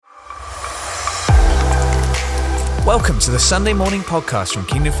Welcome to the Sunday morning podcast from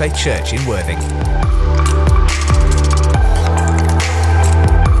Kingdom Faith Church in Worthing.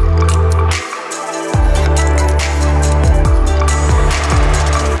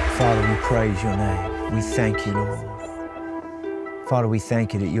 Father, we praise your name. We thank you, Lord. Father, we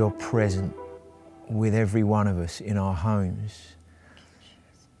thank you that you're present with every one of us in our homes.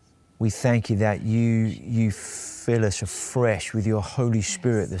 We thank you that you fill us afresh with your Holy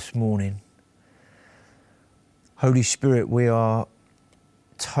Spirit this morning. Holy Spirit, we are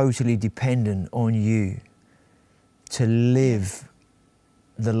totally dependent on you to live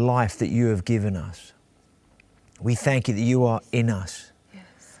the life that you have given us. We thank you that you are in us.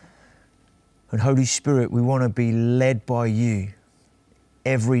 Yes. And Holy Spirit, we want to be led by you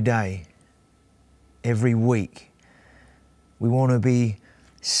every day, every week. We want to be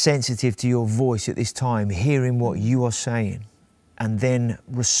sensitive to your voice at this time, hearing what you are saying, and then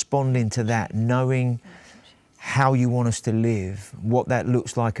responding to that, knowing how you want us to live, what that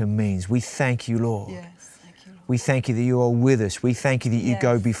looks like and means. We thank you, Lord. Yes, thank you, Lord. We thank you that you are with us. We thank you that you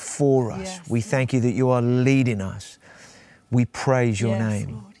go before us. Yes. We thank you that you are leading us. We praise your Yes,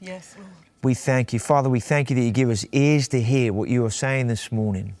 name. Lord. Yes, Lord. We thank you. Father, we thank you that you give us ears to hear what you are saying this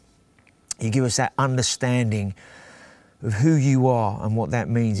morning. You give us that understanding of who you are and what that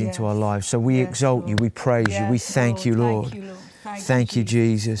means into our lives. So we exalt you, we praise you, we thank you, Lord. Thank you, Lord. Thank you,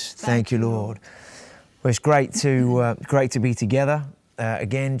 Jesus. Thank you, Lord. Well, it's great to be together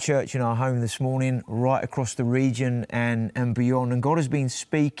again, church in our home this morning, right across the region and beyond. And God has been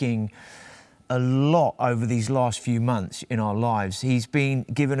speaking a lot over these last few months in our lives. He's been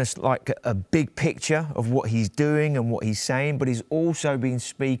giving us like a big picture of what he's doing and what he's saying, but he's also been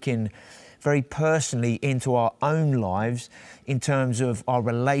speaking very personally into our own lives in terms of our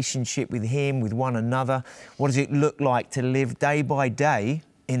relationship with him, with one another. What does it look like to live day by day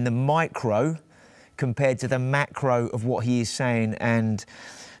in the micro compared to the macro of what he is saying and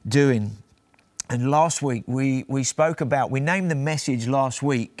doing? And last week we spoke about, we named the message last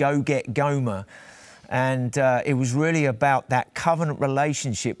week, Go Get Gomer. And it was really about that covenant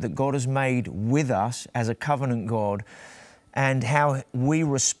relationship that God has made with us as a covenant God, and how we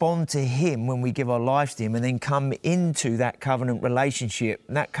respond to him when we give our lives to him and then come into that covenant relationship.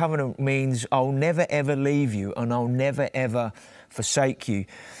 And that covenant means I'll never ever leave you and I'll never ever forsake you.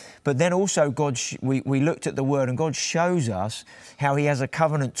 But then also we looked at the word, and God shows us how he has a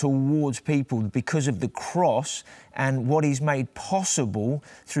covenant towards people because of the cross and what he's made possible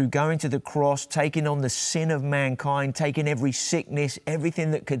through going to the cross, taking on the sin of mankind, taking every sickness, everything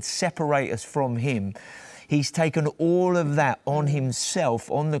that could separate us from him. He's taken all of that on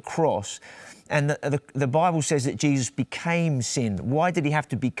himself on the cross. And the Bible says that Jesus became sin. Why did he have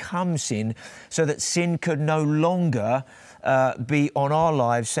to become sin? So that sin could no longer be on our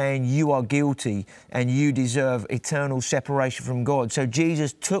lives saying you are guilty and you deserve eternal separation from God. So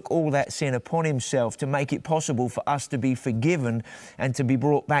Jesus took all that sin upon himself to make it possible for us to be forgiven and to be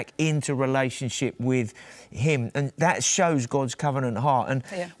brought back into relationship with him. And that shows God's covenant heart. And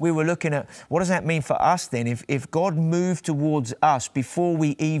we were looking at, what does that mean for us then? If God moved towards us before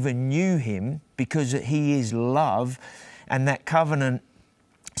we even knew him, because he is love, and that covenant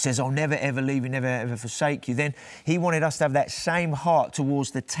says, I'll never ever leave you, never ever forsake you, then he wanted us to have that same heart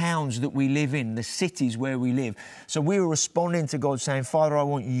towards the towns that we live in, the cities where we live. So we were responding to God saying, Father, I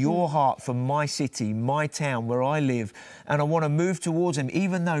want your heart for my city, my town where I live, and I want to move towards them.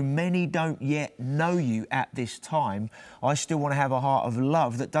 Even though many don't yet know you at this time, I still want to have a heart of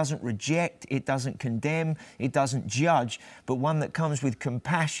love that doesn't reject, it doesn't condemn, it doesn't judge, but one that comes with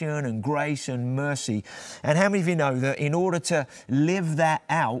compassion and grace and mercy. And how many of you know that in order to live that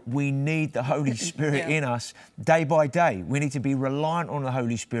out, we need the Holy Spirit in us day by day. We need to be reliant on the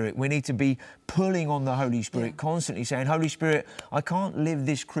Holy Spirit. We need to be pulling on the Holy Spirit, constantly saying, Holy Spirit, I can't live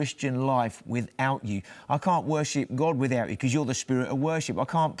this Christian life without you. I can't worship God without you because you're the Spirit of worship. I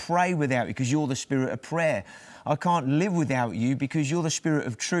can't pray without you because you're the Spirit of prayer. I can't live without you because you're the Spirit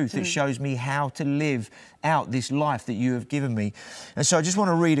of truth that shows me how to live out this life that you have given me. And so I just want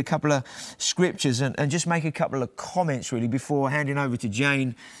to read a couple of scriptures and just make a couple of comments really before handing over to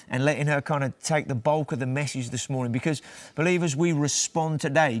Jane and letting her kind of take the bulk of the message this morning. Because believers, we respond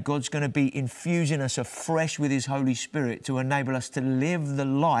today. God's going to be infusing us afresh with his Holy Spirit to enable us to live the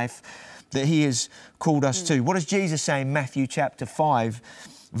life that he has called us to. What does Jesus say in Matthew chapter 5?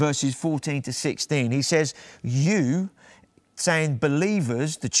 Verses 14 to 16, he says, you, saying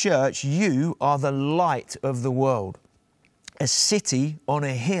believers, the church, you are the light of the world. A city on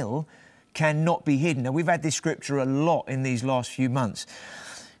a hill cannot be hidden. Now, we've had this scripture a lot in these last few months.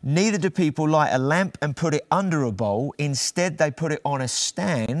 Neither do people light a lamp and put it under a bowl. Instead, they put it on a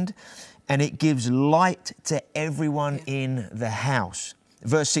stand, and it gives light to everyone in the house.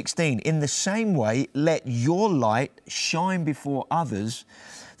 Verse 16, in the same way, let your light shine before others,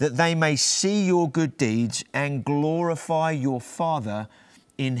 that they may see your good deeds and glorify your Father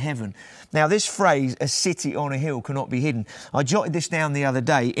in heaven. Now, this phrase, a city on a hill cannot be hidden. I jotted this down the other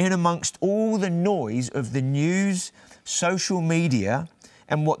day. In amongst all the noise of the news, social media,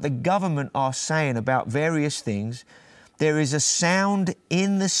 and what the government are saying about various things, there is a sound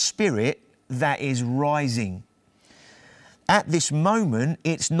in the Spirit that is rising. At this moment,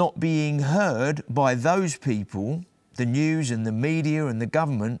 it's not being heard by those people, the news and the media and the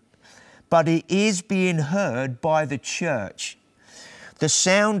government, but it is being heard by the church. The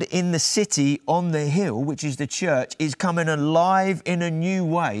sound in the city on the hill, which is the church, is coming alive in a new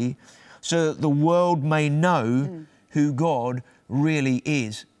way so that the world may know who God really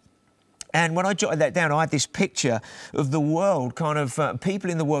is. And when I jotted that down, I had this picture of the world, kind of people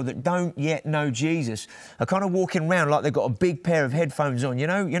in the world that don't yet know Jesus are kind of walking around like they've got a big pair of headphones on. You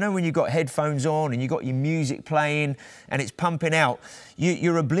know when you've got headphones on and you've got your music playing and it's pumping out,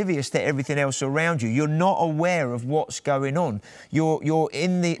 you're oblivious to everything else around you. You're not aware of what's going on. You're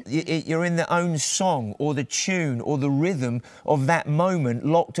in the own song or the tune or the rhythm of that moment,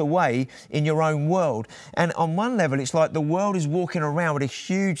 locked away in your own world. And on one level, it's like the world is walking around with a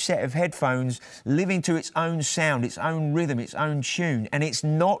huge set of headphones, living to its own sound, its own rhythm, its own tune, and it's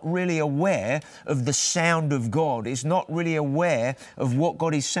not really aware of the sound of God. It's not really aware of what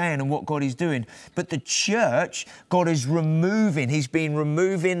God is saying and what God is doing. But the church, God is removing. He's been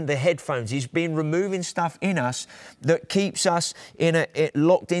removing the headphones. He's been removing stuff in us that keeps us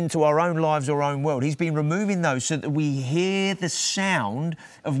locked into our own lives, our own world. He's been removing those so that we hear the sound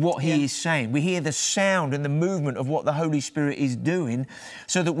of what He is saying. We hear the sound and the movement of what the Holy Spirit is doing,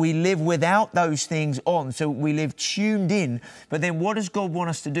 so that we live without those things on, so we live tuned in. But then what does God want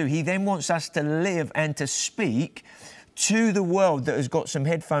us to do? He then wants us to live and to speak to the world that has got some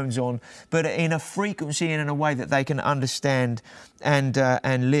headphones on, but in a frequency and in a way that they can understand and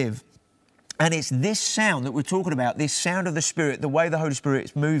live. And it's this sound that we're talking about, this sound of the Spirit, the way the Holy Spirit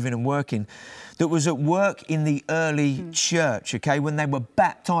is moving and working, that was at work in the early church, okay, when they were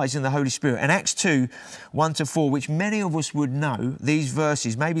baptized in the Holy Spirit. And Acts 2, 1-4, which many of us would know, these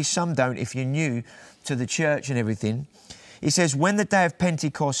verses, maybe some don't if you're new to the church and everything. It says, when the day of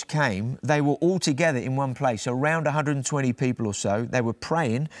Pentecost came, they were all together in one place, around 120 people or so. They were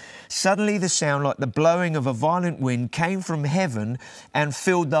praying. Suddenly the sound like the blowing of a violent wind came from heaven and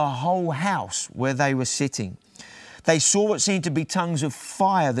filled the whole house where they were sitting. They saw what seemed to be tongues of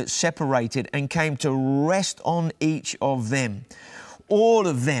fire that separated and came to rest on each of them. All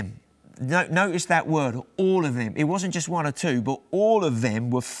of them. Notice that word, all of them. It wasn't just one or two, but all of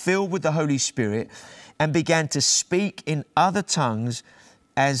them were filled with the Holy Spirit and began to speak in other tongues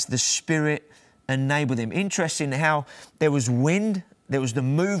as the Spirit enabled them. Interesting how there was wind, there was the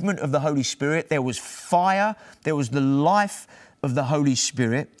movement of the Holy Spirit, there was fire, there was the life of the Holy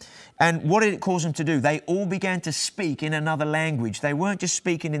Spirit. And what did it cause them to do? They all began to speak in another language. They weren't just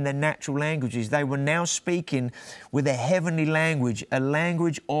speaking in their natural languages. They were now speaking with a heavenly language, a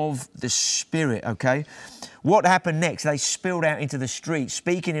language of the Spirit, okay? What happened next? They spilled out into the street,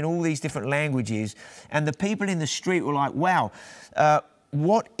 speaking in all these different languages. And the people in the street were like, wow,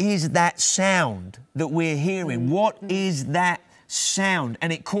 what is that sound that we're hearing? What is that sound?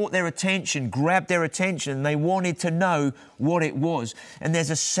 And it caught their attention, grabbed their attention, and they wanted to know what it was. And there's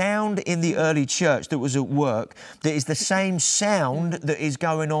a sound in the early church that was at work that is the same sound that is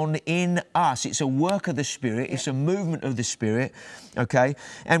going on in us. It's a work of the Spirit. It's a movement of the Spirit. Okay.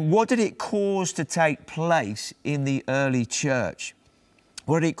 And what did it cause to take place in the early church?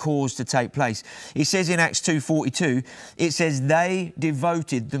 What did it cause to take place? It says in Acts 2:42, it says they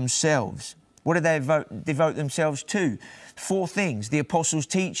devoted themselves. What did they devote themselves to? 4 things: the apostles'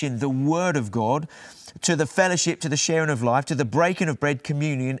 teaching, the Word of God, to the fellowship, to the sharing of life, to the breaking of bread,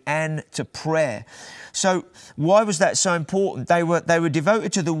 communion, and to prayer. So why was that so important? They were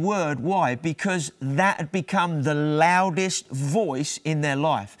devoted to the Word. Why? Because that had become the loudest voice in their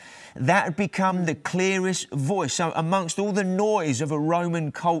life. That had become the clearest voice. So amongst all the noise of a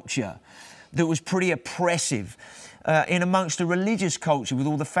Roman culture that was pretty oppressive, in amongst a religious culture with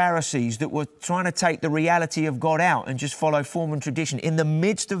all the Pharisees that were trying to take the reality of God out and just follow form and tradition, in the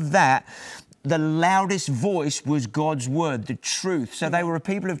midst of that, the loudest voice was God's Word, the truth. So they were a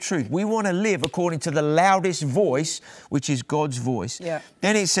people of truth. We want to live according to the loudest voice, which is God's voice. Yeah.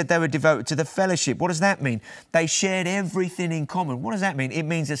 Then it said they were devoted to the fellowship. What does that mean? They shared everything in common. What does that mean? It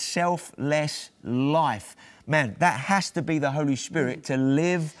means a selfless life. man, that has to be the Holy Spirit to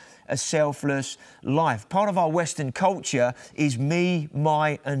live a selfless life. Part of our Western culture is me,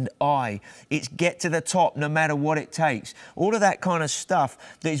 my, and I. It's get to the top no matter what it takes. All of that kind of stuff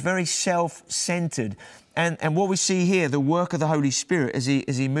that is very self-centered. And what we see here, the work of the Holy Spirit as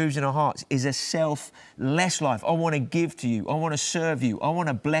he moves in our hearts, is a selfless life. I want to give to you. I want to serve you. I want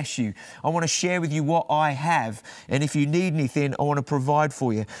to bless you. I want to share with you what I have. And if you need anything, I want to provide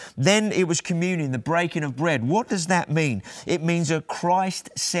for you. Then it was communion, the breaking of bread. What does that mean? It means a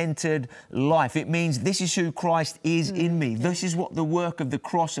Christ-centered life. It means this is who Christ is in me. This is what the work of the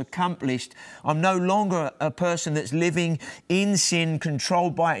cross accomplished. I'm no longer a person that's living in sin,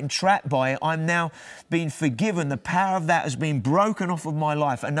 controlled by it and trapped by it. I'm now being forgiven. The power of that has been broken off of my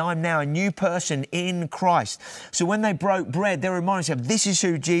life, and I'm now a new person in Christ. So when they broke bread, they reminded themselves, this is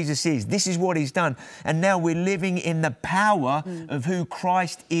who Jesus is. This is what he's done. And now we're living in the power of who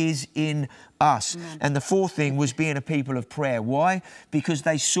Christ is in us. And the fourth thing was being a people of prayer. Why? Because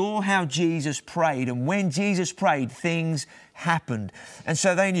they saw how Jesus prayed, and when Jesus prayed, things happened. And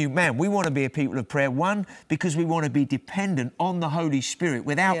so they knew, man, we want to be a people of prayer. One, because we want to be dependent on the Holy Spirit.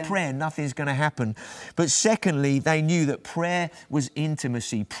 Without prayer, nothing's going to happen. But secondly, they knew that prayer was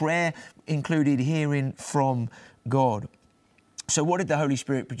intimacy. Prayer included hearing from God. So what did the Holy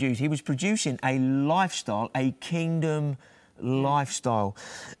Spirit produce? He was producing a lifestyle, a kingdom lifestyle.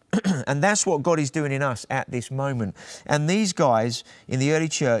 And that's what God is doing in us at this moment. And these guys in the early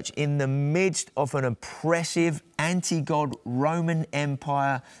church, in the midst of an oppressive, anti-God Roman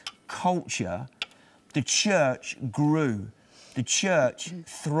Empire culture, the church grew. The church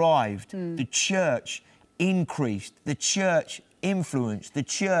thrived. The church increased. The church influenced. The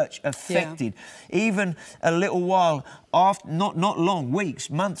church affected. Even a little while after, not long, weeks,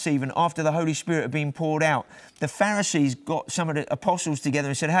 months even, after the Holy Spirit had been poured out, the Pharisees got some of the apostles together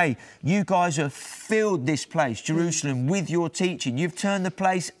and said, hey, you guys have filled this place, Jerusalem, with your teaching. You've turned the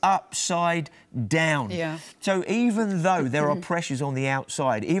place upside down. So even though there are pressures on the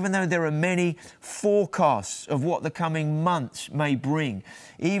outside, even though there are many forecasts of what the coming months may bring,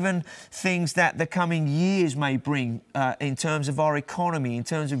 even things that the coming years may bring in terms of our economy, in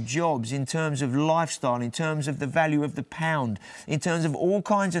terms of jobs, in terms of lifestyle, in terms of the value of the pound, in terms of all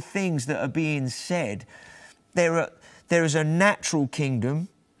kinds of things that are being said, there is a natural kingdom,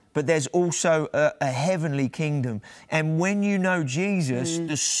 but there's also a heavenly kingdom. And when you know Jesus,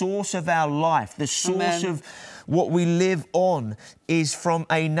 the source of our life, the source of what we live on is from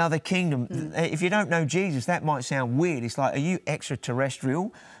another kingdom. If you don't know Jesus, that might sound weird. It's like, are you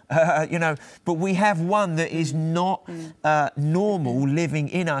extraterrestrial? You know, but we have one that is not normal living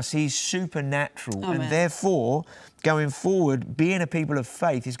in us. He's supernatural. And therefore, going forward, being a people of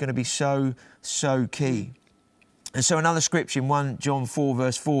faith is going to be so key. And so another scripture in 1 John 4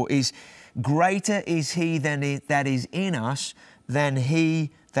 verse 4 is, greater is he that is in us than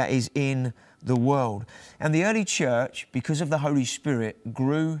he that is in the world. And the early church, because of the Holy Spirit,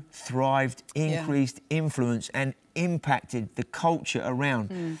 grew, thrived, increased, influenced and impacted the culture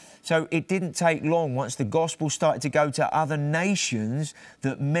around. So it didn't take long once the gospel started to go to other nations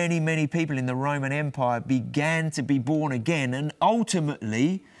that many people in the Roman Empire began to be born again, and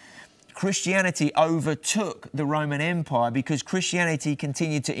ultimately Christianity overtook the Roman Empire because Christianity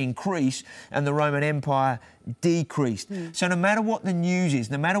continued to increase and the Roman Empire decreased. So no matter what the news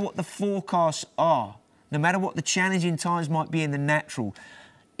is, no matter what the forecasts are, no matter what the challenging times might be in the natural,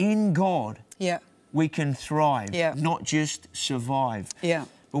 in God we can thrive, not just survive.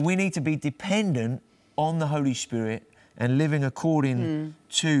 But we need to be dependent on the Holy Spirit and living according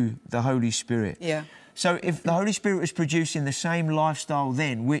to the Holy Spirit. So if the Holy Spirit was producing the same lifestyle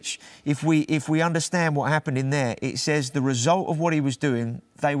then, which if we understand what happened in there, it says the result of what he was doing,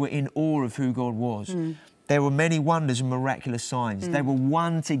 they were in awe of who God was. There were many wonders and miraculous signs. They were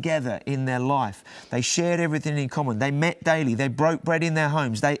one together in their life. They shared everything in common. They met daily. They broke bread in their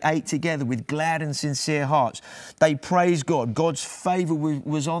homes. They ate together with glad and sincere hearts. They praised God. God's favour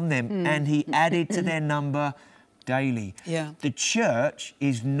was on them and he added to their number daily. The church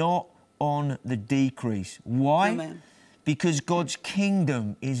is not on the decrease. Why? Because God's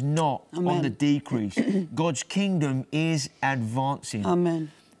kingdom is not on the decrease. God's kingdom is advancing.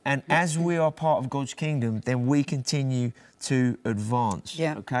 And as we are part of God's kingdom, then we continue to advance,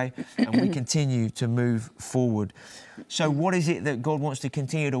 okay? And we continue to move forward. So what is it that God wants to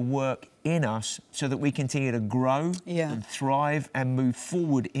continue to work in us so that we continue to grow and thrive and move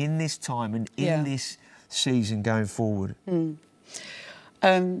forward in this time and in this season going forward?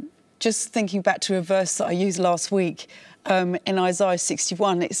 Just thinking back to a verse that I used last week in Isaiah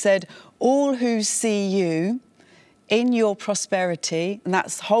 61, it said, all who see you in your prosperity, and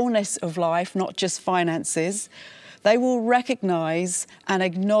that's wholeness of life, not just finances, they will recognize and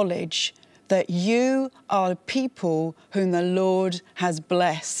acknowledge that you are people whom the Lord has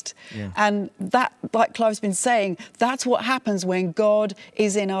blessed. Yeah. And that, like Clive's been saying, that's what happens when God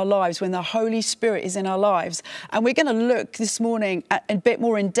is in our lives, when the Holy Spirit is in our lives. And we're going to look this morning at a bit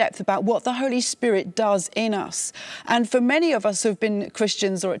more in depth about what the Holy Spirit does in us. And for many of us who've been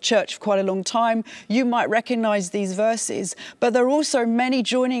Christians or at church for quite a long time, you might recognize these verses. But there are also many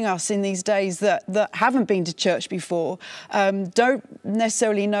joining us in these days that haven't been to church before, don't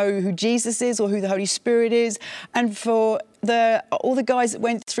necessarily know who Jesus is or who the Holy Spirit is. And for all the guys that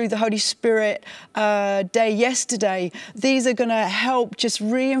went through the Holy Spirit day yesterday, these are going to help just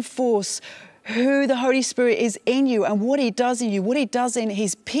reinforce who the Holy Spirit is in you and what he does in you, what he does in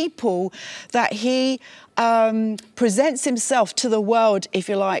his people, that he presents himself to the world, if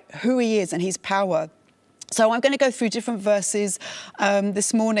you like, who he is and his power. So I'm going to go through different verses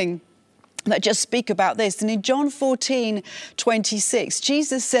this morning that just speak about this. And in John 14:26,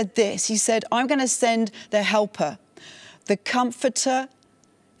 Jesus said this. He said, I'm going to send the helper, the comforter,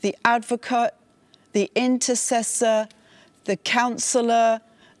 the advocate, the intercessor, the counselor,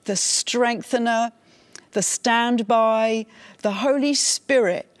 the strengthener, the standby, the Holy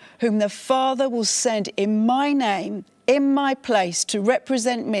Spirit, whom the Father will send in my name, in my place, to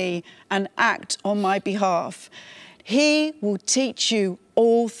represent me and act on my behalf. He will teach you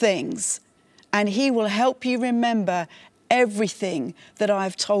all things, and he will help you remember everything that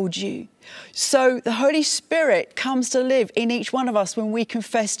I've told you. So the Holy Spirit comes to live in each one of us when we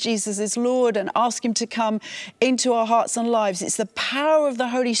confess Jesus as Lord and ask him to come into our hearts and lives. It's the power of the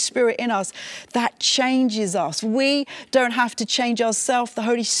Holy Spirit in us that changes us. We don't have to change ourselves. The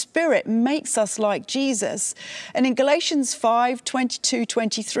Holy Spirit makes us like Jesus. And in Galatians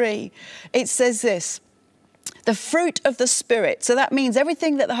 5:22-23, it says this, the fruit of the Spirit. So that means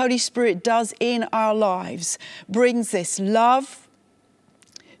everything that the Holy Spirit does in our lives brings this love,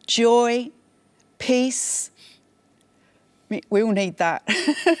 joy, peace. We all need that.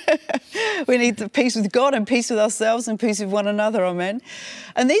 We need the peace with God and peace with ourselves and peace with one another, amen.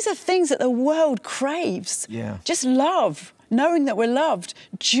 And these are things that the world craves. Yeah. Just love, knowing that we're loved,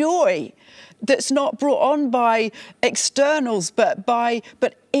 joy that's not brought on by externals, but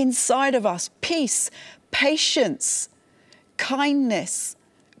inside of us, peace, patience, kindness,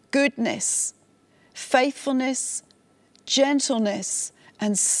 goodness, faithfulness, gentleness,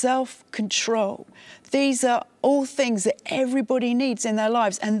 and self-control. These are all things that everybody needs in their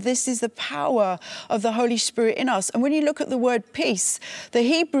lives. And this is the power of the Holy Spirit in us. And when you look at the word peace, the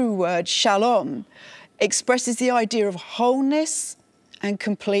Hebrew word shalom expresses the idea of wholeness and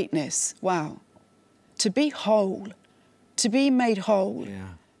completeness. Wow. To be whole, to be made whole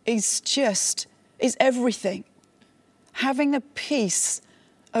is everything. Having the peace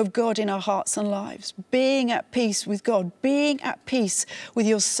of God in our hearts and lives, being at peace with God, being at peace with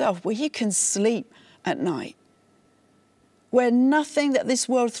yourself, where you can sleep at night, where nothing that this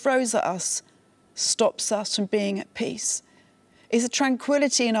world throws at us stops us from being at peace. Is a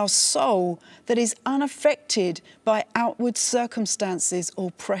tranquility in our soul that is unaffected by outward circumstances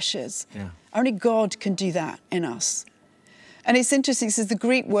or pressures. Yeah. Only God can do that in us. And it's interesting, it says the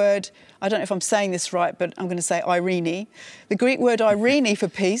Greek word, I don't know if I'm saying this right, but I'm going to say Irene. The Greek word Irene for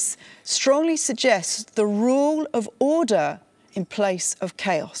peace strongly suggests the rule of order in place of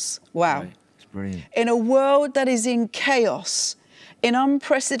chaos. Wow. Right. It's brilliant. In a world that is in chaos, in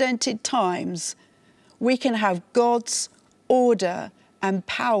unprecedented times, we can have God's order and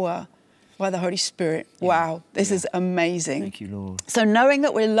power by the Holy Spirit. Yeah. Wow, this is amazing. Thank you, Lord. So knowing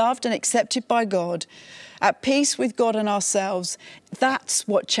that we're loved and accepted by God, at peace with God and ourselves, that's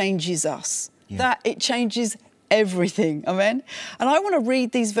what changes us. Yeah. That it changes everything, amen? And I want to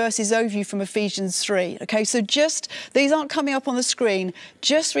read these verses over you from Ephesians 3, okay? So these aren't coming up on the screen,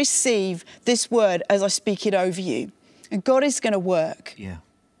 just receive this word as I speak it over you. And God is going to work. Yeah.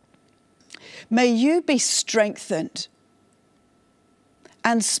 May you be strengthened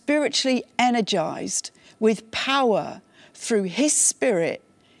and spiritually energized with power through his Spirit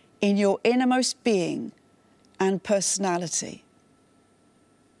in your innermost being and personality.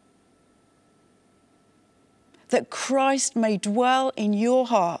 That Christ may dwell in your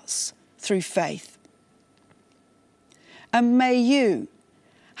hearts through faith. And may you,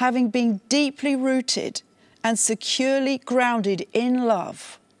 having been deeply rooted and securely grounded in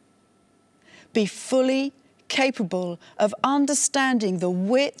love, be fully capable of understanding the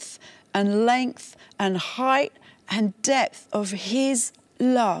width and length and height and depth of his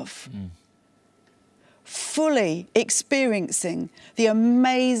love. Fully experiencing the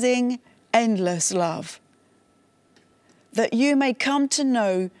amazing, endless love that you may come to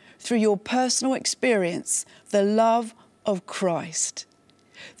know through your personal experience the love of Christ,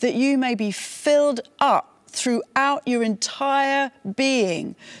 that you may be filled up throughout your entire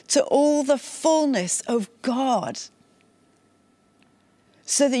being to all the fullness of God,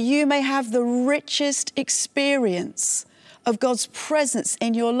 so that you may have the richest experience of God's presence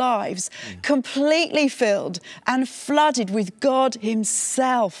in your lives, completely filled and flooded with God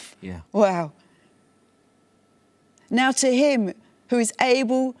himself. Yeah. Wow. Now to him who is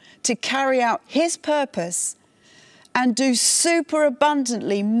able to carry out his purpose and do super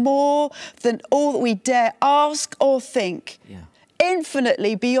abundantly more than all that we dare ask or think,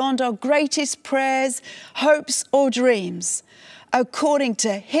 infinitely beyond our greatest prayers, hopes or dreams, according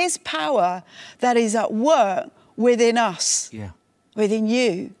to his power that is at work within us, within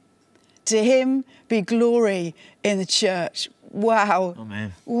you. To him be glory in the church. Wow.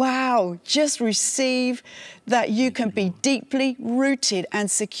 Amen. Wow. Just receive that you can be deeply rooted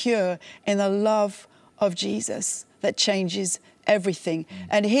and secure in the love of Jesus that changes everything.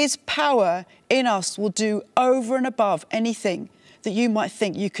 And his power in us will do over and above anything that you might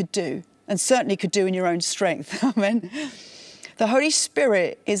think you could do, and certainly could do in your own strength. Amen. The Holy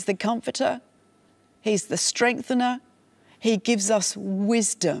Spirit is the comforter. He's the strengthener. He gives us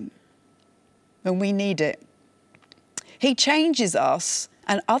wisdom when we need it. He changes us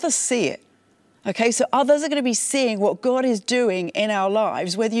and others see it. Okay, so others are going to be seeing what God is doing in our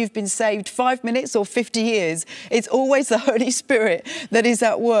lives, whether you've been saved 5 minutes or 50 years. It's always the Holy Spirit that is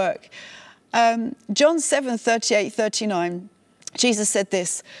at work. John 7:38-39. Jesus said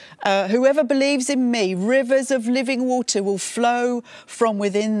this, whoever believes in me, rivers of living water will flow from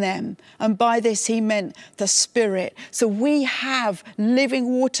within them. And by this he meant the Spirit. So we have living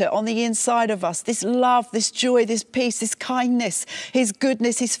water on the inside of us, this love, this joy, this peace, this kindness, his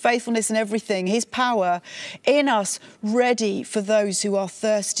goodness, his faithfulness and everything, his power in us, ready for those who are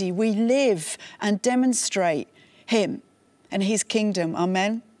thirsty. We live and demonstrate him and his kingdom.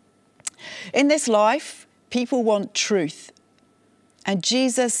 Amen. In this life, people want truth. And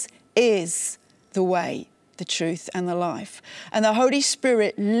Jesus is the way, the truth and the life. And the Holy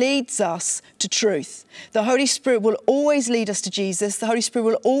Spirit leads us to truth. The Holy Spirit will always lead us to Jesus. The Holy Spirit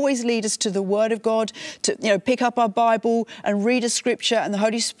will always lead us to the Word of God, to pick up our Bible and read a scripture, and the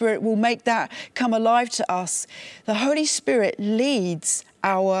Holy Spirit will make that come alive to us. The Holy Spirit leads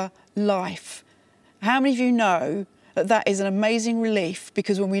our life. How many of you know that that is an amazing relief?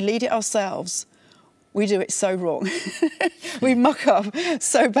 Because when we lead it ourselves, we do it so wrong. We muck up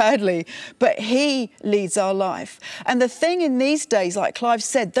so badly. But he leads our life. And the thing in these days, like Clive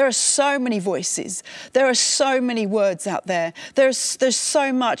said, there are so many voices. There are so many words out there. There's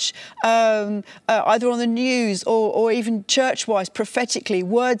so much, either on the news or even church-wise, prophetically,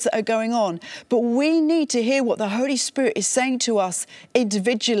 words that are going on. But we need to hear what the Holy Spirit is saying to us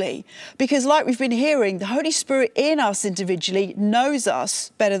individually. Because like we've been hearing, the Holy Spirit in us individually knows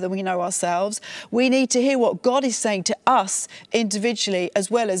us better than we know ourselves. We need to hear what God is saying to us individually,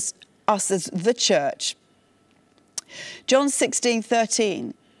 as well as us as the church. John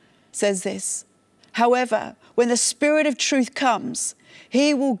 16:13 says this, however, when the Spirit of truth comes,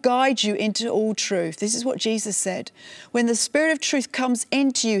 he will guide you into all truth. This is what Jesus said. When the Spirit of truth comes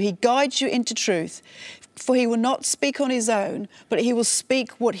into you, he guides you into truth. For he will not speak on his own, but he will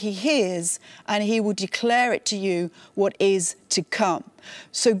speak what he hears, and he will declare it to you what is to come.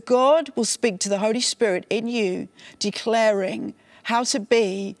 So God will speak to the Holy Spirit in you, declaring how to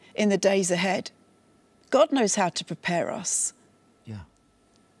be in the days ahead. God knows how to prepare us.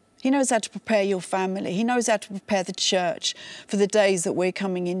 He knows how to prepare your family. He knows how to prepare the church for the days that we're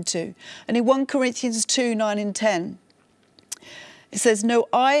coming into. And in 1 Corinthians 2:9 and 10, it says, no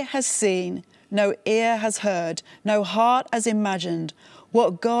eye has seen, no ear has heard, no heart has imagined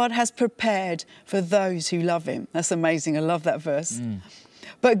what God has prepared for those who love him. That's amazing. I love that verse.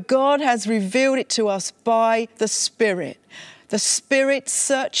 But God has revealed it to us by the Spirit. The Spirit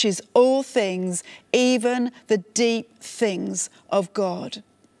searches all things, even the deep things of God.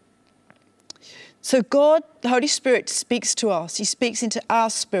 So God, the Holy Spirit, speaks to us. He speaks into our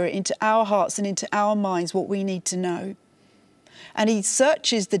spirit, into our hearts and into our minds what we need to know. And he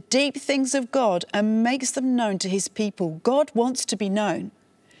searches the deep things of God and makes them known to his people. God wants to be known.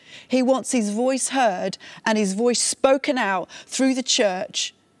 He wants his voice heard and his voice spoken out through the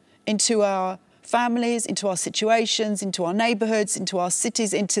church into our families, into our situations, into our neighbourhoods, into our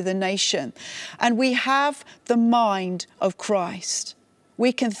cities, into the nation. And we have the mind of Christ.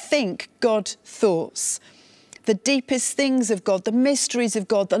 We can think God's thoughts, the deepest things of God, the mysteries of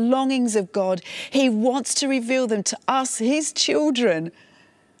God, the longings of God. He wants to reveal them to us, his children.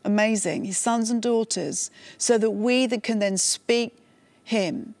 Amazing. His sons and daughters, so that we that can then speak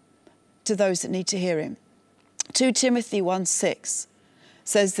him to those that need to hear him. 2 Timothy 1:6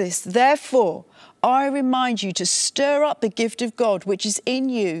 says this, therefore, I remind you to stir up the gift of God which is in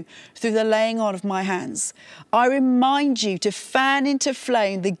you through the laying on of my hands. I remind you to fan into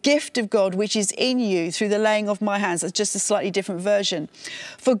flame the gift of God which is in you through the laying of my hands. That's just a slightly different version.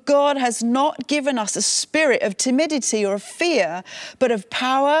 For God has not given us a spirit of timidity or of fear, but of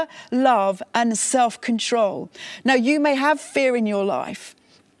power, love, and self-control. Now, you may have fear in your life.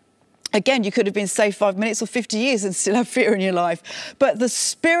 Again, you could have been saved 5 minutes or 50 years and still have fear in your life. But the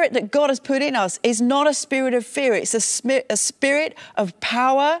spirit that God has put in us is not a spirit of fear. It's a spirit of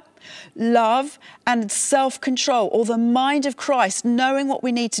power, love, and self-control, or the mind of Christ, knowing what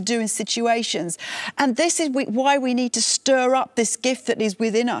we need to do in situations. And this is why we need to stir up this gift that is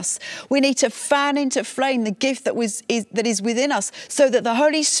within us. We need to fan into flame the gift that is within us, so that the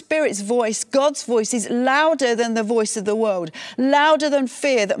Holy Spirit's voice, God's voice, is louder than the voice of the world, louder than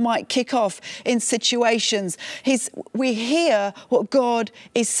fear that might kick off in situations. We hear what God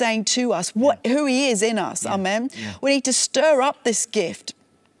is saying to us, who he is in us. Yeah. Amen. Yeah. We need to stir up this gift.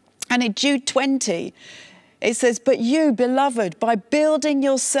 And in Jude 20, it says, but you, beloved, by building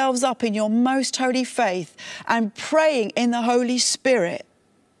yourselves up in your most holy faith and praying in the Holy Spirit.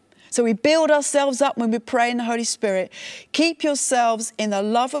 So we build ourselves up when we pray in the Holy Spirit. Keep yourselves in the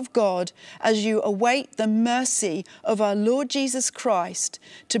love of God as you await the mercy of our Lord Jesus Christ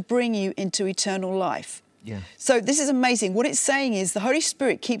to bring you into eternal life. Yeah. So this is amazing. What it's saying is the Holy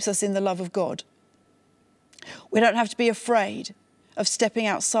Spirit keeps us in the love of God. We don't have to be afraid of stepping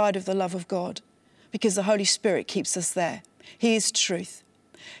outside of the love of God, because the Holy Spirit keeps us there. He is truth.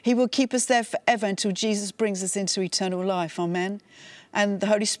 He will keep us there forever until Jesus brings us into eternal life. Amen. And the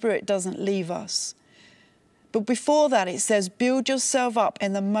Holy Spirit doesn't leave us. But before that, it says, build yourself up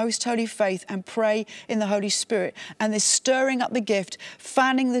in the most holy faith and pray in the Holy Spirit. And this stirring up the gift,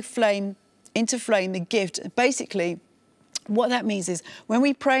 fanning the flame into flame, the gift, basically, what that means is when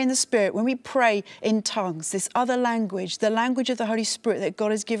we pray in the Spirit, when we pray in tongues, this other language, the language of the Holy Spirit that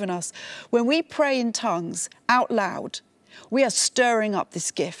God has given us, when we pray in tongues out loud, we are stirring up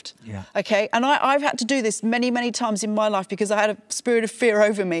this gift. Yeah. Okay. And I've had to do this many, many times in my life because I had a spirit of fear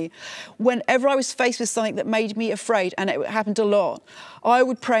over me. Whenever I was faced with something that made me afraid, and it happened a lot, I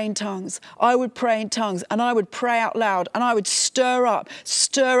would pray in tongues. I would pray in tongues, and I would pray out loud, and I would stir up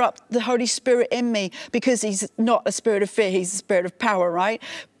the Holy Spirit in me, because he's not a spirit of fear. He's a spirit of power, right?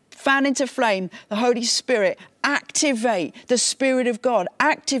 Fan into flame the Holy Spirit. Activate the Spirit of God.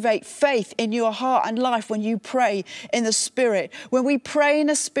 Activate faith in your heart and life when you pray in the Spirit. When we pray in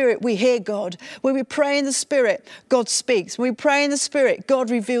the Spirit, we hear God. When we pray in the Spirit, God speaks. When we pray in the Spirit, God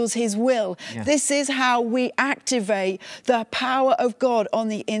reveals his will. Yeah. This is how we activate the power of God on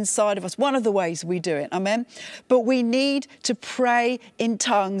the inside of us. One of the ways we do it, amen? But we need to pray in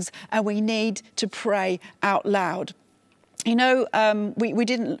tongues, and we need to pray out loud. You know, we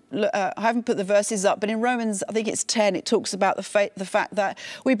didn't. I haven't put the verses up, but in Romans, I think it's 10, it talks about the fact that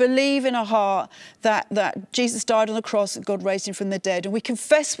we believe in our heart that Jesus died on the cross and God raised him from the dead, and we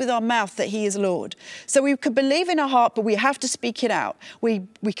confess with our mouth that he is Lord. So we can believe in our heart, but we have to speak it out. We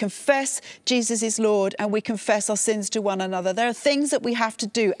confess Jesus is Lord, and we confess our sins to one another. There are things that we have to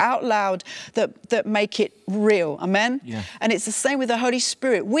do out loud that make it real. Amen? Yeah. And it's the same with the Holy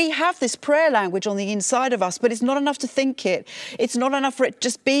Spirit. We have this prayer language on the inside of us, but it's not enough to think it. It's not enough for it to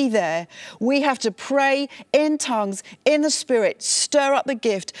just be there. We have to pray in tongues, in the Spirit, stir up the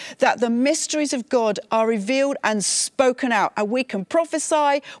gift, that the mysteries of God are revealed and spoken out. And we can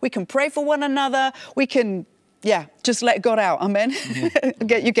prophesy, we can pray for one another, we can, just let God out. Amen?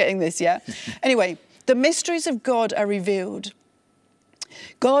 Yeah. You're getting this, yeah? Anyway, the mysteries of God are revealed.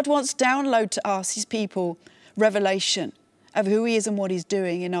 God wants to download to us, his people, revelation of who he is and what he's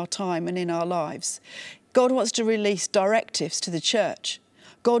doing in our time and in our lives. God wants to release directives to the church.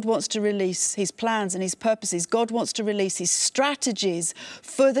 God wants to release his plans and his purposes. God wants to release his strategies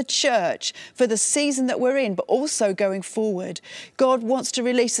for the church, for the season that we're in, but also going forward. God wants to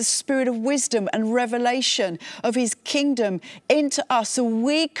release a spirit of wisdom and revelation of his kingdom into us. So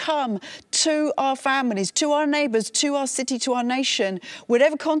we come to our families, to our neighbours, to our city, to our nation,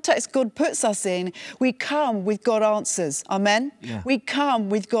 whatever context God puts us in, we come with God answers. Amen? Yeah. We come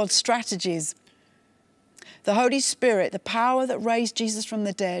with God's strategies. The Holy Spirit, the power that raised Jesus from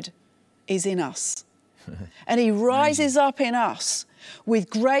the dead, is in us. And he rises up in us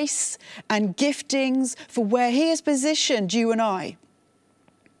with grace and giftings for where he has positioned you and I.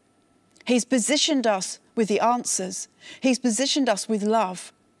 He's positioned us with the answers. He's positioned us with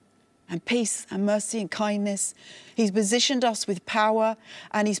love. and peace and mercy and kindness. He's positioned us with power,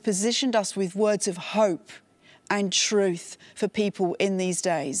 and he's positioned us with words of hope and truth for people in these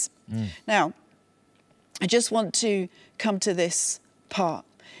days. Now, I just want to come to this part.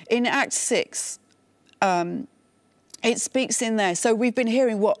 In Acts 6, it speaks in there. So we've been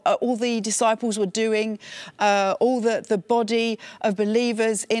hearing what all the disciples were doing, all the body of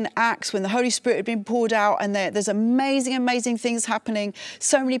believers in Acts when the Holy Spirit had been poured out, and there's amazing, amazing things happening.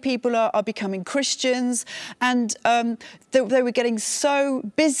 So many people are becoming Christians, and they were getting so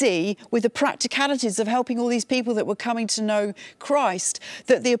busy with the practicalities of helping all these people that were coming to know Christ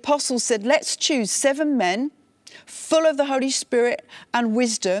that the apostles said, let's choose 7 men full of the Holy Spirit and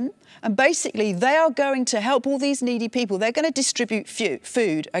wisdom. And basically, they are going to help all these needy people. They're going to distribute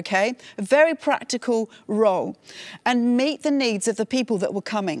food, okay? A very practical role. And meet the needs of the people that were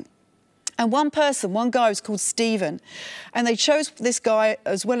coming. And one guy was called Stephen. And they chose this guy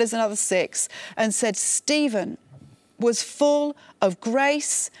as well as another 6 and said, Stephen was full of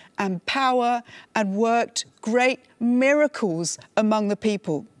grace and power and worked great miracles among the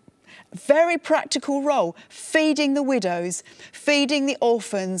people. Very practical role, feeding the widows, feeding the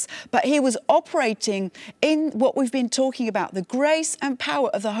orphans, but he was operating in what we've been talking about, the grace and power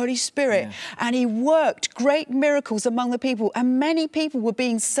of the Holy Spirit. Yeah. And he worked great miracles among the people, and many people were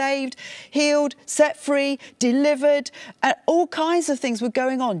being saved, healed, set free, delivered, and all kinds of things were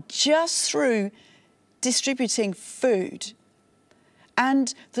going on just through distributing food.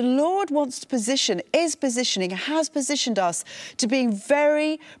 And the Lord has positioned us to being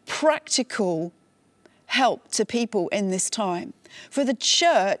very practical help to people in this time. For the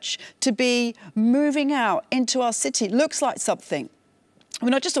church to be moving out into our city looks like something. We're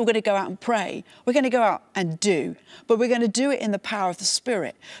not just all going to go out and pray. We're going to go out and do. But we're going to do it in the power of the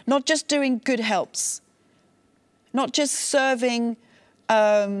Spirit. Not just doing good helps. Not just serving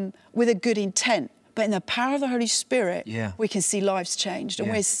with a good intent. But in the power of the Holy Spirit, we can see lives changed. And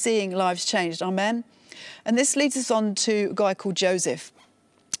we're seeing lives changed. Amen. And this leads us on to a guy called Joseph.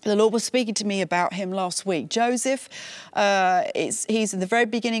 The Lord was speaking to me about him last week. Joseph, he's in the very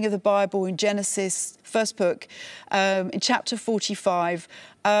beginning of the Bible, in Genesis, first book, in chapter 45.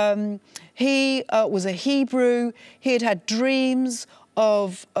 He was a Hebrew. He had dreams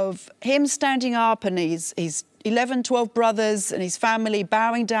of him standing up, and he's 11, 12 brothers and his family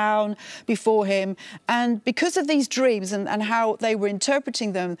bowing down before him. And because of these dreams and how they were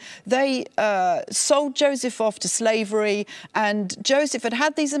interpreting them, they sold Joseph off to slavery. And Joseph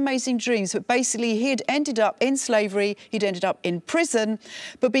had these amazing dreams, but basically he had ended up in slavery, he'd ended up in prison.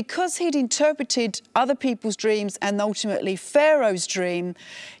 But because he'd interpreted other people's dreams and ultimately Pharaoh's dream,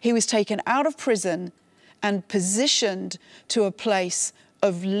 he was taken out of prison and positioned to a place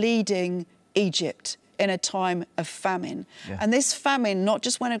of leading Egypt in a time of famine. Yeah. And this famine not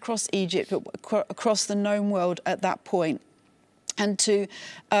just went across Egypt, but across the known world at that point. And to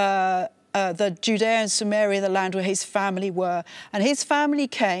the Judea and Samaria, the land where his family were. And his family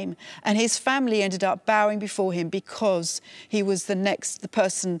came, and his family ended up bowing before him because he was the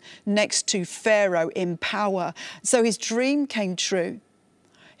person next to Pharaoh in power. So his dream came true.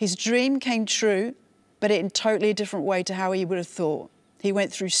 His dream came true, but in a totally different way to how he would have thought. He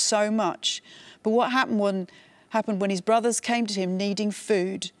went through so much. But what happened when his brothers came to him needing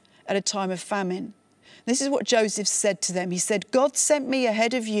food at a time of famine? This is what Joseph said to them. He said, God sent me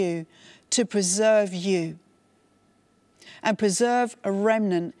ahead of you to preserve you and preserve a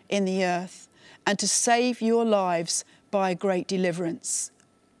remnant in the earth and to save your lives by a great deliverance.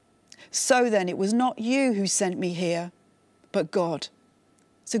 So then it was not you who sent me here, but God.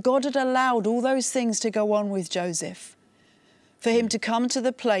 So God had allowed all those things to go on with Joseph, for him to come to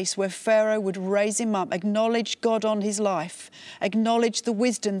the place where Pharaoh would raise him up, acknowledge God on his life, acknowledge the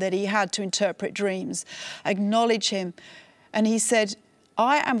wisdom that he had to interpret dreams, acknowledge him. And he said,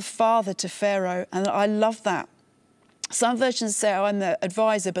 I am father to Pharaoh, and I love that. Some versions say I'm the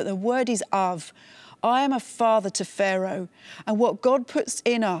advisor, but the word is of. I am a father to Pharaoh. And what God puts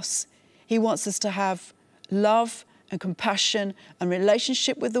in us, he wants us to have love and compassion and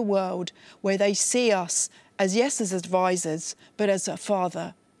relationship with the world where they see us as advisors, but as a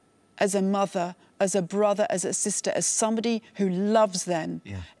father, as a mother, as a brother, as a sister, as somebody who loves them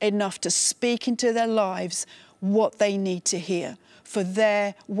enough to speak into their lives what they need to hear for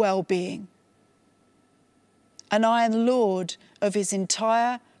their well-being. And I am Lord of his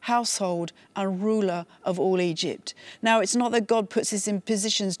entire household and ruler of all Egypt. Now, it's not that God puts us in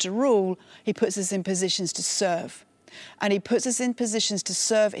positions to rule, he puts us in positions to serve. And he puts us in positions to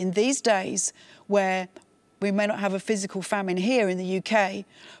serve in these days where We may not have a physical famine here in the UK,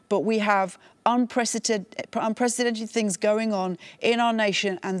 but we have unprecedented things going on in our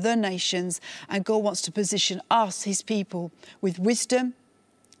nation and the nations. And God wants to position us, his people, with wisdom,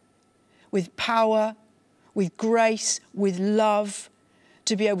 with power, with grace, with love,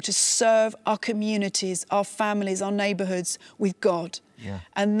 to be able to serve our communities, our families, our neighbourhoods with God. Yeah.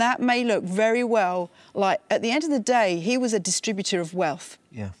 And that may look very well like, at the end of the day, he was a distributor of wealth.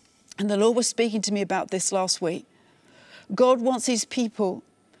 Yeah. And the Lord was speaking to me about this last week. God wants his people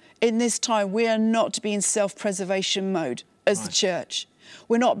in this time. We are not to be in self-preservation mode as the church.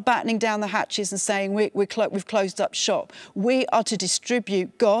 We're not battening down the hatches and saying we've closed up shop. We are to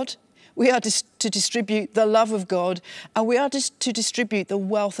distribute God. We are to distribute the love of God, and we are to distribute the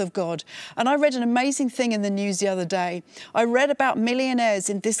wealth of God. And I read an amazing thing in the news the other day. I read about millionaires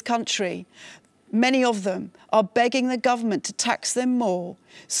in this country. Many of them are begging the government to tax them more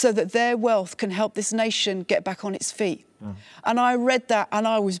so that their wealth can help this nation get back on its feet. And I read that and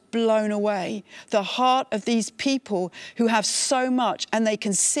I was blown away. The heart of these people who have so much, and they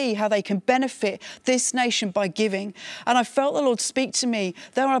can see how they can benefit this nation by giving. And I felt the Lord speak to me.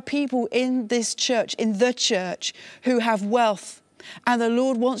 There are people in this church, in the church, who have wealth. And the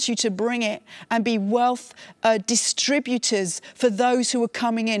Lord wants you to bring it and be wealth distributors for those who are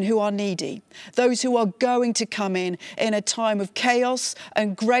coming in, who are needy, those who are going to come in a time of chaos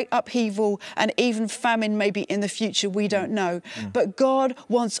and great upheaval and even famine maybe in the future. We don't know. But God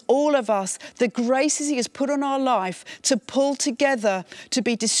wants all of us, the graces he has put on our life, to pull together to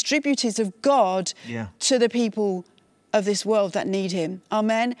be distributors of God to the people of this world that need him.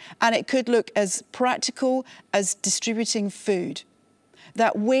 Amen. And it could look as practical as distributing food.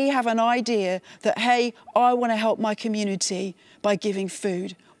 That we have an idea that, hey, I want to help my community by giving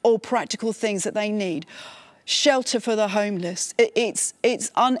food or practical things that they need. Shelter for the homeless. It's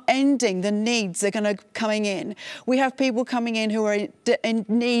unending, the needs that are going to coming in. We have people coming in who are in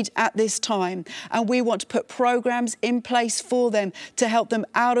need at this time, and we want to put programs in place for them to help them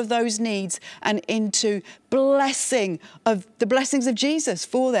out of those needs and into the blessings of Jesus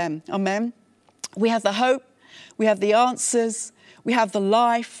for them. Amen. We have the hope, we have the answers, we have the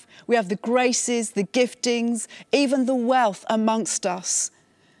life, we have the graces, the giftings, even the wealth amongst us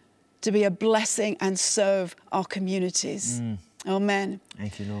to be a blessing and serve our communities. Amen.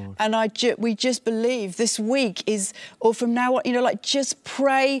 Thank you, Lord. And we just believe this week is, or from now on, just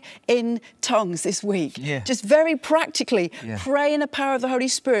pray in tongues this week. Yeah. Just very practically, pray in the power of the Holy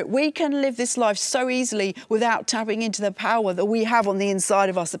Spirit. We can live this life so easily without tapping into the power that we have on the inside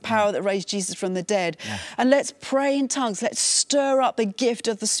of us, the power that raised Jesus from the dead. And let's pray in tongues. Let's stir up the gift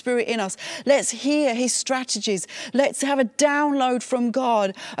of the Spirit in us. Let's hear his strategies. Let's have a download from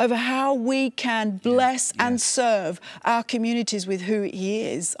God over how we can bless and serve our communities with who he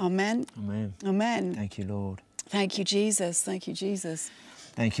is. Amen. Amen. Amen. Thank you, Lord. Thank you, Jesus. Thank you, Jesus.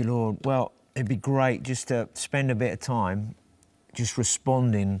 Thank you, Lord. Well, it'd be great just to spend a bit of time just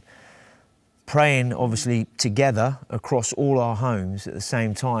responding, praying, obviously, together across all our homes at the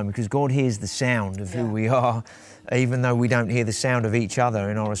same time, because God hears the sound of who we are, even though we don't hear the sound of each other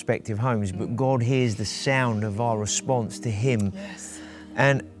in our respective homes, but God hears the sound of our response to him. Yes.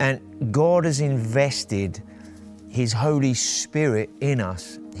 And God has invested his Holy Spirit in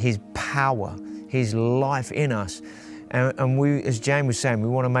us, his power, his life in us. And we, as Jane was saying, we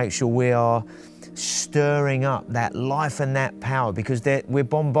want to make sure we are stirring up that life and that power, because we're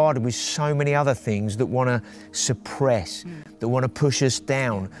bombarded with so many other things that want to suppress, that want to push us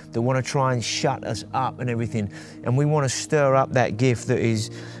down, that want to try and shut us up and everything. And we want to stir up that gift that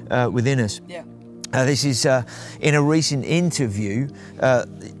is within us. Yeah. This is in a recent interview,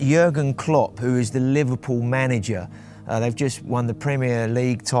 Jurgen Klopp, who is the Liverpool manager. They've just won the Premier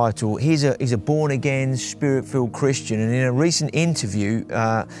League title. He's a born-again, Spirit-filled Christian. And in a recent interview,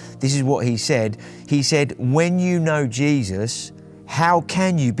 this is what he said. He said, "When you know Jesus, how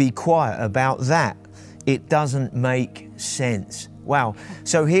can you be quiet about that? It doesn't make sense." Wow.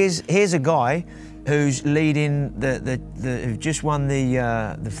 So here's a guy who's leading who just won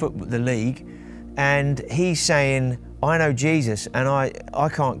the league. And he's saying, I know Jesus and I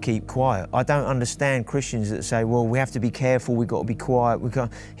can't keep quiet. I don't understand Christians that say, well, we have to be careful, we've got to be quiet.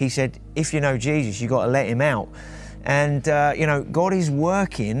 He said, if you know Jesus, you've got to let him out. And, God is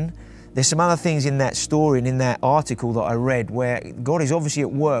working. There's some other things in that story and in that article that I read where God is obviously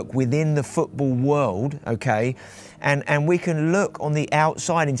at work within the football world, okay? And we can look on the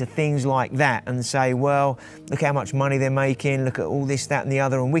outside into things like that and say, well, look how much money they're making, look at all this, that and the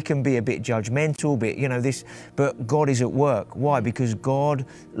other, and we can be a bit judgmental, but God is at work. Why? Because God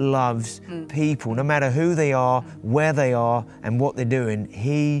loves people. No matter who they are, where they are, and what they're doing,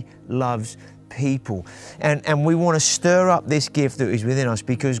 he loves people. And we want to stir up this gift that is within us,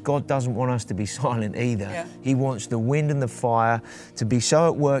 because God doesn't want us to be silent either. Yeah. He wants the wind and the fire to be so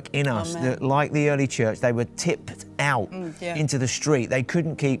at work in us that, like the early church, they were tipped out into the street. They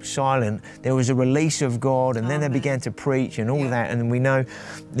couldn't keep silent. There was a release of God, and then they began to preach and all of that. And we know,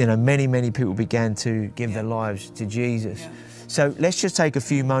 many people began to give their lives to Jesus. So let's just take a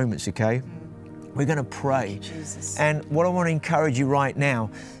few moments, okay? We're going to pray. And what I want to encourage you right now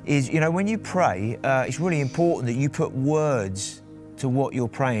is, when you pray, it's really important that you put words to what you're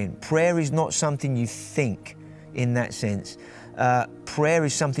praying. Prayer is not something you think in that sense. Prayer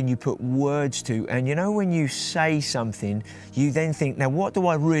is something you put words to. And when you say something, you then think, now what do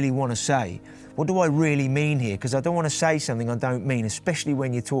I really want to say? What do I really mean here? Because I don't want to say something I don't mean, especially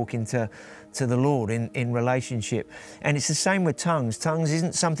when you're talking to the Lord in relationship. And it's the same with tongues. Tongues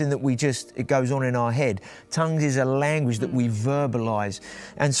isn't something that it goes on in our head. Tongues is a language that we verbalize.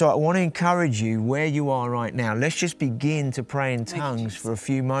 And so I want to encourage you where you are right now. Let's just begin to pray in tongues for a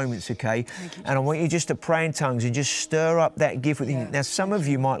few moments, okay? And I want you just to pray in tongues and just stir up that gift within you. Now, some of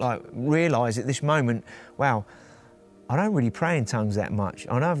you might realize at this moment, wow, I don't really pray in tongues that much.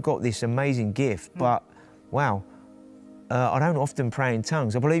 I know I've got this amazing gift, but wow, I don't often pray in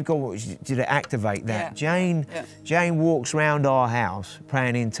tongues. I believe God wants you to activate that. Jane walks around our house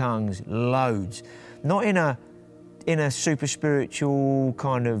praying in tongues loads, not in a super spiritual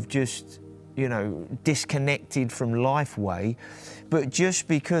kind of just, disconnected from life way, but just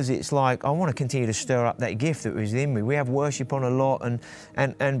because it's like, I want to continue to stir up that gift that was in me. We have worship on a lot, and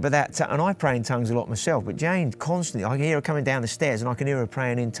I pray in tongues a lot myself, but Jane constantly, I can hear her coming down the stairs and I can hear her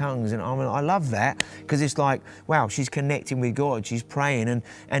praying in tongues, and I love that, because it's like, wow, she's connecting with God, she's praying,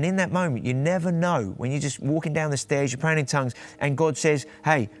 and in that moment, you never know, when you're just walking down the stairs, you're praying in tongues, and God says,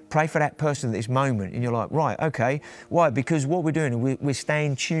 hey, pray for that person at this moment, and you're like, right, okay. Why? Because what we're doing, we're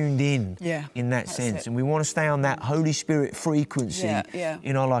staying tuned in that sense, and we want to stay on that Holy Spirit frequency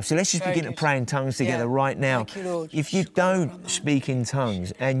in our life. So let's just begin to pray in tongues together right now. Thank you, Lord. If you don't speak in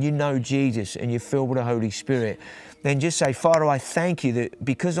tongues and you know Jesus and you're filled with the Holy Spirit, then just say, Father, I thank you that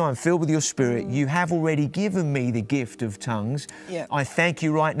because I'm filled with your Spirit, you have already given me the gift of tongues. I thank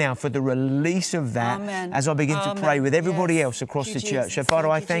you right now for the release of that as I begin to pray with everybody else across the church. So, Father,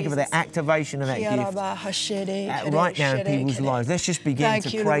 I thank you for the activation of that gift right now in people's lives. Let's just begin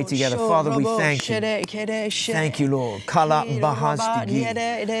to pray together. Father, we thank you. Thank you, Lord. Kala bahastigi.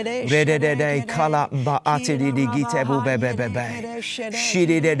 Rededede kala baatidi gitebu bebebebe.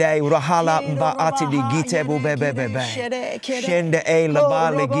 Shididede rahala baatidi gitebu bebebebe. Father,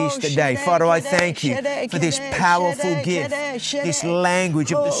 I thank you for this powerful gift, this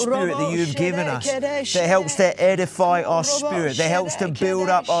language of the Spirit that you've given us, that helps to edify our spirit, that helps to build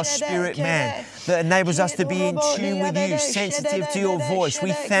up our spirit man, that enables us to be in tune with you, sensitive to your voice.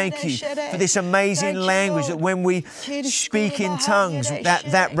 We thank you for this amazing language, that when we speak in tongues,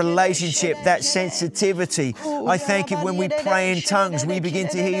 that relationship, that sensitivity. I thank you when we pray in tongues, we begin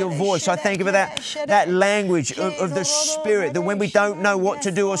to hear your voice. I thank you for that language of the Spirit, that when we don't know what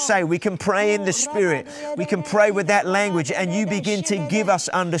to do or say, we can pray in the Spirit. We can pray with that language, and you begin to give us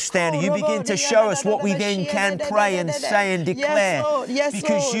understanding. You begin to show us what we then can pray and say and declare,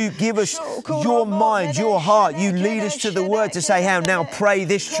 because you give us your mind, your heart. You lead us to the word to say, how now pray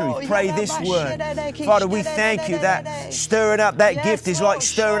this truth, pray this word. Father, we thank you that stirring up that gift is like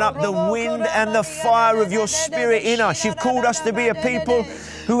stirring up the wind and the fire of your Spirit in us. You've called us to be a people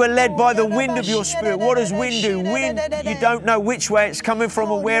who are led by the wind of your Spirit. What does wind do? Wind, you don't know which way it's coming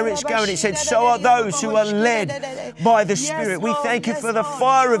from or where it's going. It said, so are those who are led by the Spirit. We thank you for the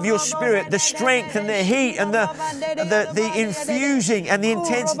fire of your Spirit, the strength and the heat and the infusing and the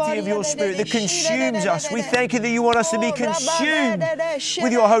intensity of your Spirit that consumes us. We thank you that you want us to be consumed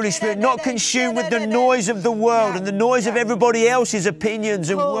with your Holy Spirit, not consumed with the noise of the world and the noise of everybody else's opinions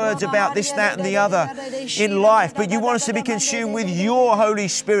and words about this, that and the other in life, but you want us to be consumed with your Holy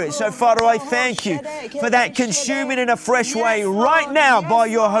Spirit. So, Father, I thank you for that consuming in a fresh way right now by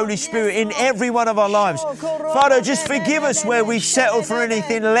your Holy Spirit in every one of our lives. Father, just forgive us where we've settled for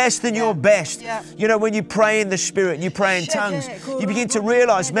anything less than your best. You know, when you pray in the Spirit and you pray in tongues, you begin to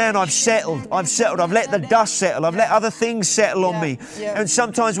realize, man, I've settled. I've let the dust settle. I've let other things settle on me. And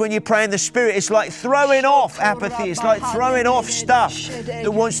sometimes when you pray in the Spirit, it's like throwing off apathy. It's like throwing off stuff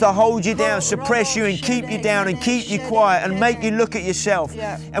that wants to hold you down, suppress you and keep you down and keep you quiet and make you look at yourself.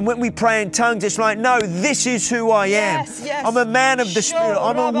 Yeah. And when we pray in tongues, it's like, no, this is who I am. Yes, yes. I'm a man of the Spirit.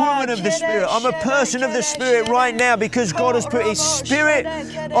 I'm a woman of the Spirit. I'm a person of the Spirit right now because God has put His Spirit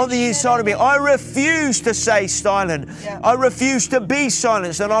on the inside of me. I refuse to stay silent. Yeah. I refuse to be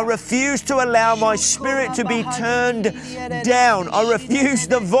silenced, and I refuse to allow my spirit to be turned down. I refuse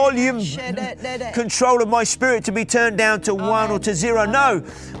the volume control of my spirit to be turned down to 1 or to 0. No,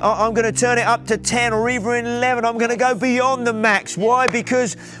 I'm going to turn it up to 10 or even 11. I'm going to go beyond the max. Why?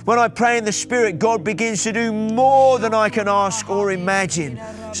 Because when I pray in the Spirit, God begins to do more than I can ask or imagine.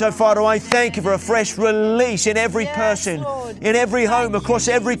 So, Father, I thank you for a fresh release in every person, in every home, across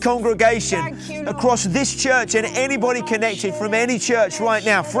every congregation, across this church and anybody connected from any church right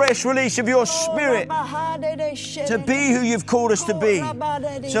now. Fresh release of your Spirit to be who you've called us to be.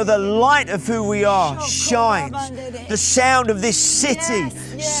 So the light of who we are shines. The sound of this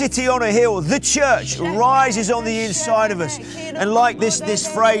city on a hill, the church, rises on the inside of us. And like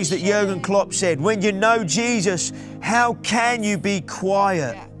this phrase that Jurgen Klopp said, when you know Jesus, how can you be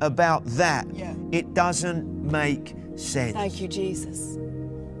quiet about that? It doesn't make sense. Thank you, Jesus.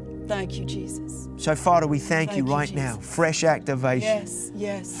 Thank you, Jesus. So, Father, we thank you right now. Fresh activation. Yes,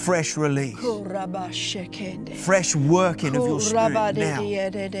 yes. Fresh release. Fresh working of your Spirit now.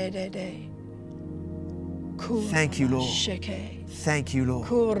 Thank you, Lord. Thank you, Lord.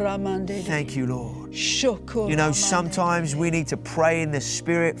 Thank you, Lord. You know, sometimes we need to pray in the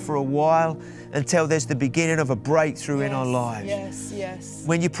Spirit for a while until there's the beginning of a breakthrough in our lives. Yes, yes.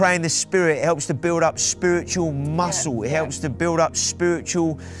 When you pray in the Spirit, it helps to build up spiritual muscle. It helps to build up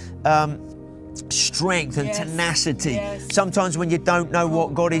spiritual strength and tenacity. Sometimes when you don't know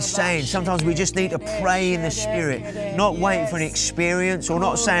what God is saying, sometimes we just need to pray in the Spirit, not waiting for an experience or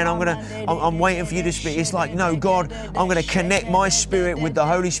not saying I'm waiting for you to speak. It's like, no, God, I'm going to connect my spirit with the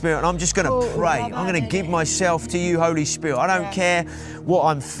Holy Spirit and I'm just going to pray. I'm going to give myself to you, Holy Spirit. I don't care what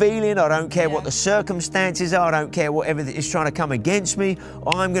I'm feeling. I don't care what the circumstances are. I don't care what everything is trying to come against me.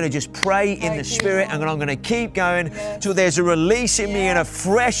 I'm going to just pray in the Spirit and I'm going to keep going till there's a release in me in a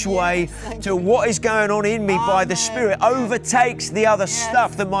fresh way till what is going on in me by the Spirit overtakes the other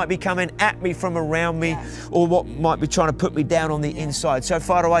stuff that might be coming at me from around me or what might be trying to put me down on the inside. So,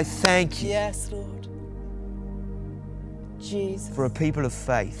 Father, I thank you. Yes, Lord. Jesus. For a people of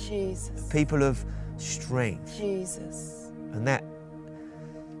faith, Jesus. a people of strength. Jesus. And that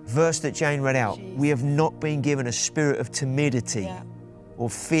verse that Jane read out, we have not been given a spirit of timidity or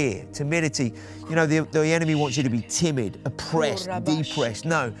fear. Timidity, you know, the enemy wants you to be timid, oppressed, depressed.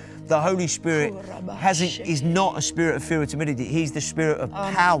 No, the Holy Spirit is not a spirit of fear or timidity. He's the spirit of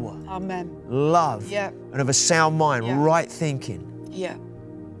power, love, and of a sound mind, right thinking. Yeah.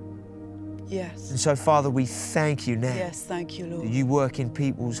 Yes. And so, Father, we thank you now. Yes, thank you, Lord. That you work in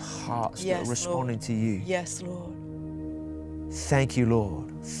people's hearts that are responding to you. Yes, Lord. Thank you,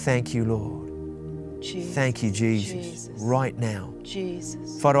 Lord. Thank you, Lord. Jesus. Thank you, Jesus. Right now.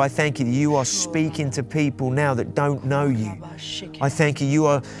 Jesus. Father, I thank you that you are speaking to people now that don't know you. I thank you, you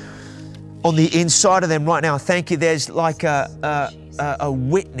are on the inside of them right now. I thank you there's like a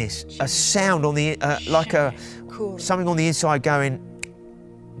witness, a sound on the, something on the inside going,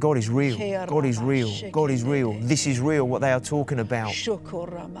 God is real, God is real, God is real. This is real, what they are talking about.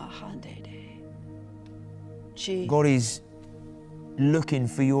 God is looking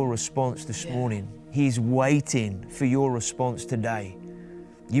for your response this morning. He's waiting for your response today.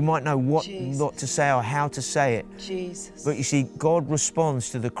 You might know what not to say or how to say it. But you see, God responds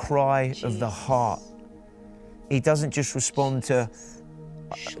to the cry of the heart. He doesn't just respond to,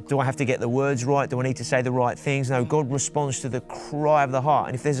 do I have to get the words right? Do I need to say the right things? No, God responds to the cry of the heart.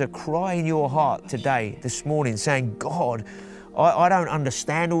 And if there's a cry in your heart today, this morning, saying, God, I don't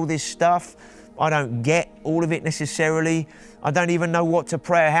understand all this stuff. I don't get all of it necessarily. I don't even know what to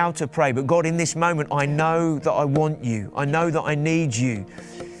pray or how to pray. But God, in this moment, I know that I want you. I know that I need you.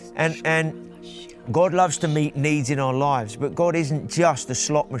 And God loves to meet needs in our lives, but God isn't just a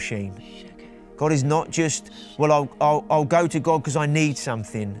slot machine. God is not just, well, I'll go to God because I need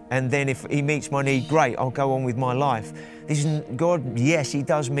something. And then if He meets my need, great, I'll go on with my life. This isn't God, yes, He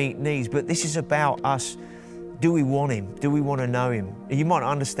does meet needs, but this is about us. Do we want Him? Do we want to know Him? You might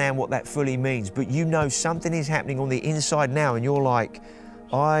not understand what that fully means, but you know something is happening on the inside now and you're like,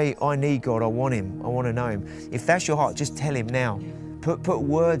 I need God, I want Him, I want to know Him. If that's your heart, just tell Him now. Put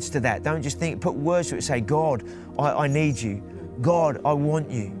words to that. Don't just think, put words to it. Say, God, I need you. God, I want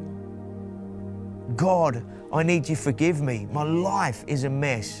you. God, I need you, forgive me. My life is a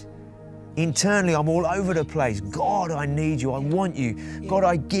mess. Internally, I'm all over the place. God, I need you. I want you. God,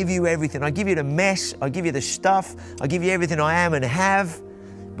 I give you everything. I give you the mess. I give you the stuff. I give you everything I am and have.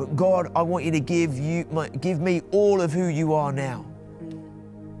 But God, I want you to give me all of who you are now.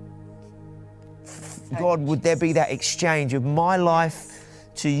 God, would there be that exchange of my life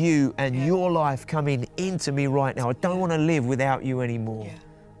to you and your life coming into me right now. I don't want to live without you anymore.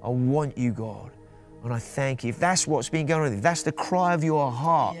 I want you, God. And I thank you. If that's what's been going on, if that's the cry of your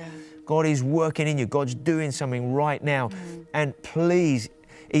heart, God is working in you. God's doing something right now. And please,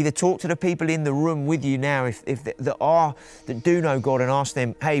 either talk to the people in the room with you now, if that do know God, and ask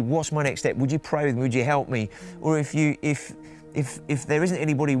them, hey, what's my next step? Would you pray with me? Would you help me? Or if there isn't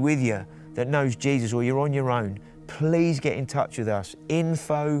anybody with you that knows Jesus, or you're on your own, please get in touch with us.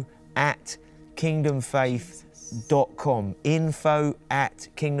 info@kingdomfaith.com.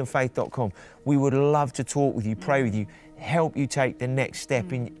 info@kingdomfaith.com. We would love to talk with you, pray with you, help you take the next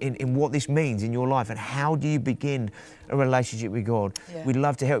step in what this means in your life, and how do you begin a relationship with God. We'd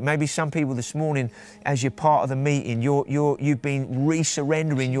love to help. Maybe some people this morning, as you're part of the meeting, you've been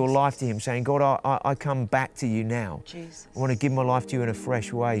resurrendering your life to Him, saying, God, I come back to you now. Jesus. I want to give my life to you in a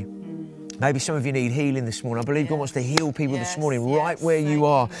fresh way. Maybe some of you need healing this morning. I believe God wants to heal people this morning right where you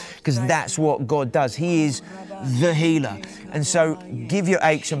are, because that's what God does. He is the healer. And so give your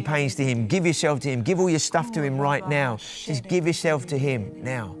aches and pains to Him. Give yourself to Him. Give all your stuff to Him right now. Just give yourself to Him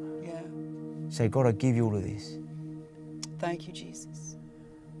now. Say, God, I give you all of this. Thank you, Jesus.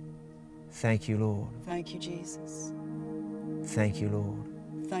 Thank you, Lord. Thank you, Jesus. Thank you, Lord.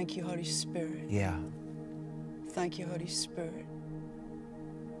 Thank you, Holy Spirit. Thank you, Holy Spirit,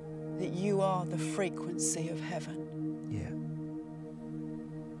 that you are the frequency of heaven.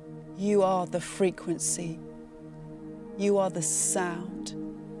 You are the frequency. You are the sound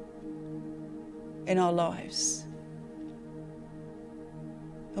in our lives.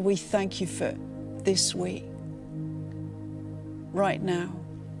 And we thank you for this week, right now.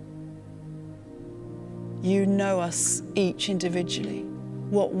 You know us each individually,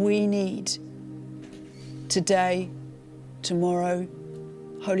 what we need today, tomorrow.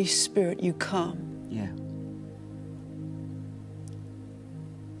 Holy Spirit, you come.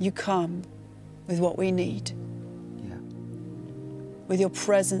 You come with what we need. With your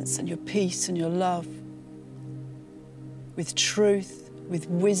presence and your peace and your love. With truth, with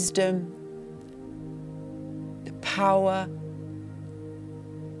wisdom, the power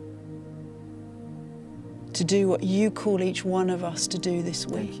to do what you call each one of us to do this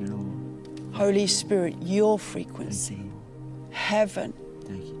week. Thank you, Lord. Holy Spirit, your frequency, heaven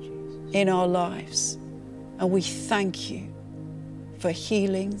in our lives. And we thank you for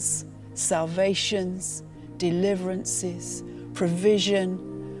healings, salvations, deliverances,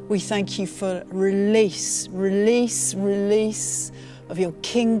 provision. We thank you for release of your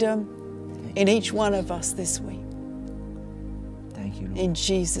kingdom in each one of us this week. Thank you, Lord. In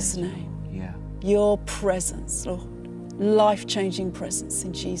Jesus' name. Your presence, Lord. Life-changing presence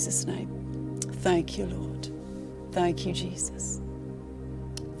in Jesus' name. Thank you, Lord. Thank you, Jesus.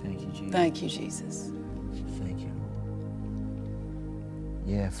 Thank you, Jesus. Thank you, Jesus. Thank you,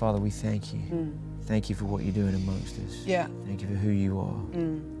 Lord. Father, we thank you. Thank you for what you're doing amongst us. Thank you for who you are.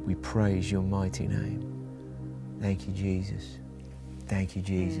 We praise your mighty name. Thank you, Jesus. Thank you,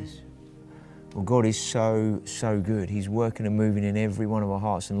 Jesus. Well, God is so, so good. He's working and moving in every one of our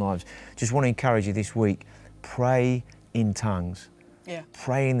hearts and lives. Just want to encourage you this week, pray in tongues.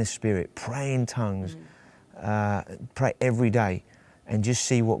 Pray in the Spirit. Pray in tongues. Pray every day, and just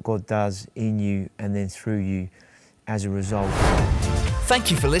see what God does in you and then through you as a result. Thank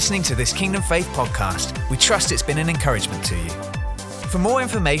you for listening to this Kingdom Faith podcast. We trust it's been an encouragement to you. For more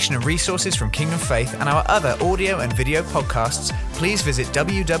information and resources from Kingdom Faith and our other audio and video podcasts, please visit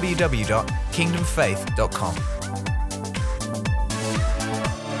www.kingdomfaith.com.